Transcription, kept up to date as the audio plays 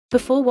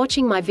Before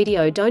watching my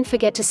video, don't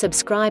forget to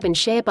subscribe and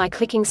share by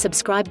clicking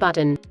subscribe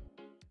button.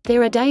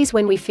 There are days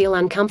when we feel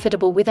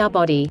uncomfortable with our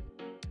body.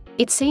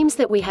 It seems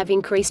that we have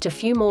increased a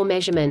few more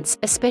measurements,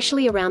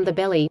 especially around the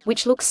belly,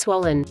 which looks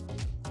swollen.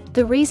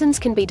 The reasons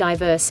can be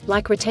diverse,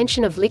 like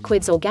retention of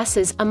liquids or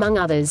gases, among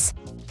others.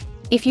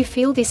 If you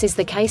feel this is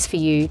the case for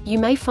you, you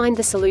may find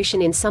the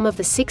solution in some of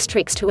the 6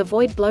 tricks to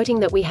avoid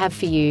bloating that we have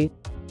for you.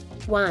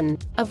 1.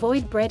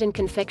 Avoid bread and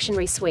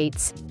confectionery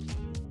sweets.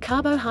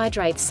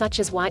 Carbohydrates such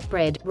as white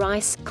bread,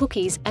 rice,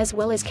 cookies, as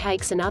well as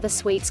cakes and other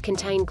sweets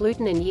contain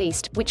gluten and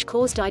yeast, which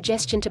cause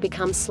digestion to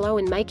become slow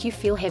and make you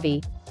feel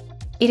heavy.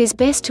 It is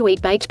best to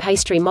eat baked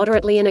pastry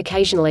moderately and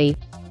occasionally.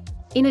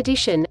 In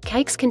addition,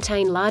 cakes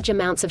contain large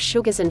amounts of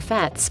sugars and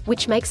fats,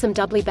 which makes them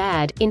doubly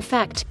bad. In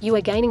fact, you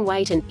are gaining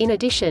weight and, in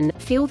addition,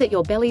 feel that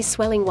your belly's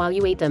swelling while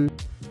you eat them.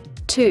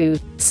 2.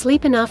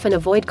 Sleep enough and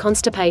avoid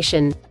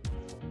constipation.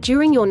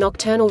 During your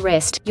nocturnal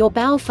rest, your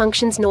bowel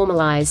functions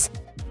normalize.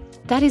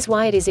 That is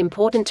why it is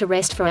important to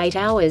rest for 8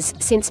 hours,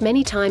 since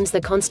many times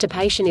the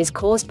constipation is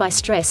caused by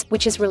stress,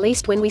 which is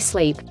released when we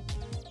sleep.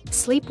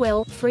 Sleep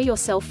well, free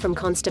yourself from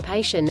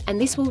constipation,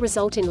 and this will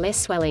result in less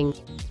swelling.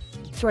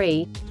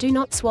 3. Do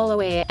not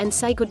swallow air, and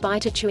say goodbye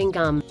to chewing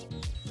gum.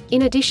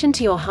 In addition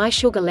to your high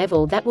sugar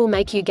level that will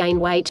make you gain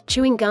weight,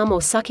 chewing gum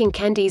or sucking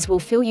candies will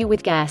fill you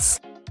with gas.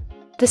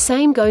 The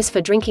same goes for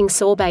drinking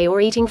sorbet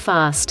or eating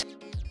fast.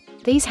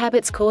 These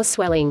habits cause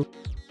swelling.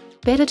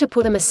 Better to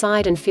put them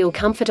aside and feel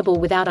comfortable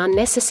without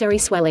unnecessary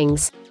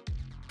swellings.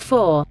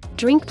 4.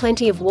 Drink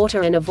plenty of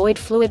water and avoid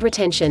fluid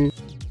retention.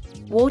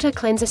 Water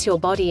cleanses your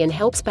body and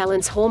helps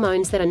balance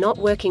hormones that are not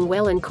working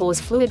well and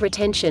cause fluid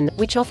retention,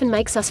 which often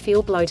makes us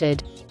feel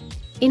bloated.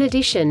 In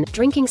addition,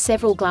 drinking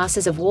several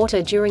glasses of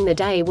water during the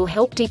day will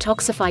help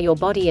detoxify your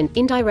body and,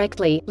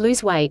 indirectly,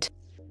 lose weight.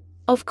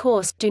 Of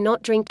course, do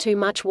not drink too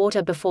much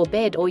water before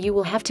bed or you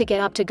will have to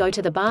get up to go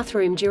to the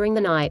bathroom during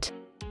the night.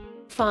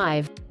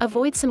 5.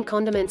 Avoid some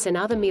condiments and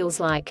other meals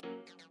like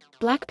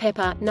black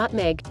pepper,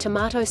 nutmeg,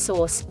 tomato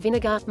sauce,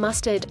 vinegar,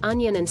 mustard,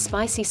 onion and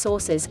spicy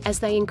sauces, as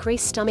they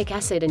increase stomach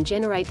acid and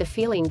generate the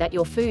feeling that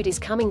your food is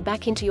coming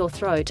back into your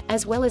throat,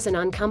 as well as an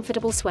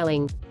uncomfortable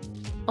swelling.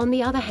 On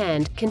the other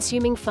hand,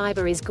 consuming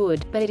fiber is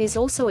good, but it is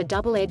also a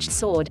double-edged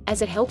sword,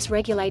 as it helps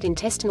regulate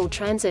intestinal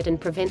transit and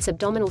prevents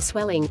abdominal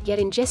swelling, yet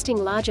ingesting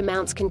large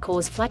amounts can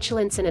cause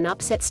flatulence and an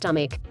upset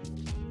stomach.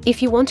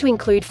 If you want to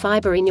include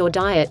fiber in your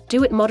diet,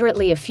 do it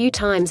moderately a few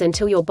times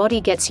until your body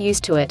gets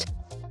used to it.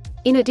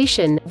 In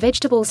addition,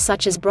 vegetables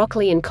such as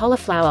broccoli and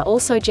cauliflower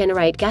also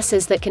generate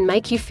gases that can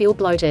make you feel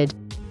bloated.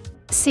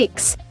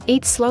 6.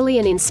 Eat slowly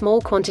and in small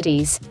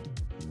quantities.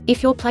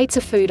 If your plates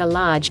of food are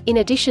large, in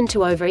addition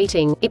to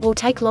overeating, it will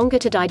take longer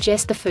to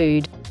digest the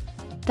food.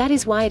 That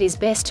is why it is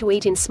best to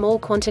eat in small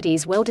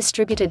quantities well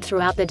distributed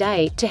throughout the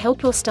day, to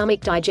help your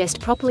stomach digest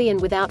properly and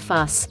without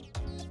fuss.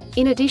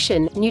 In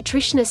addition,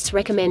 nutritionists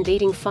recommend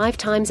eating 5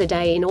 times a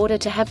day in order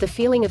to have the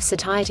feeling of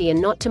satiety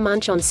and not to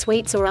munch on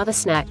sweets or other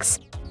snacks.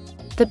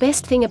 The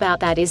best thing about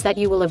that is that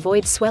you will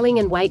avoid swelling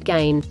and weight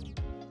gain.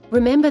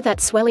 Remember that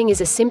swelling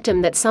is a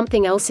symptom that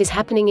something else is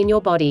happening in your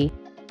body.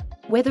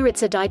 Whether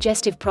it's a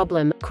digestive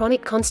problem,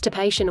 chronic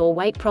constipation or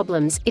weight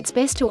problems, it's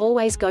best to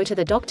always go to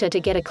the doctor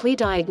to get a clear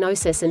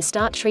diagnosis and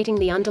start treating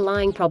the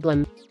underlying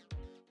problem.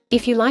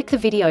 If you like the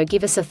video,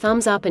 give us a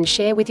thumbs up and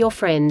share with your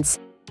friends.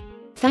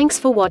 Thanks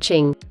for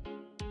watching.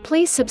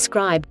 Please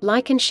subscribe,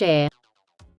 like and share.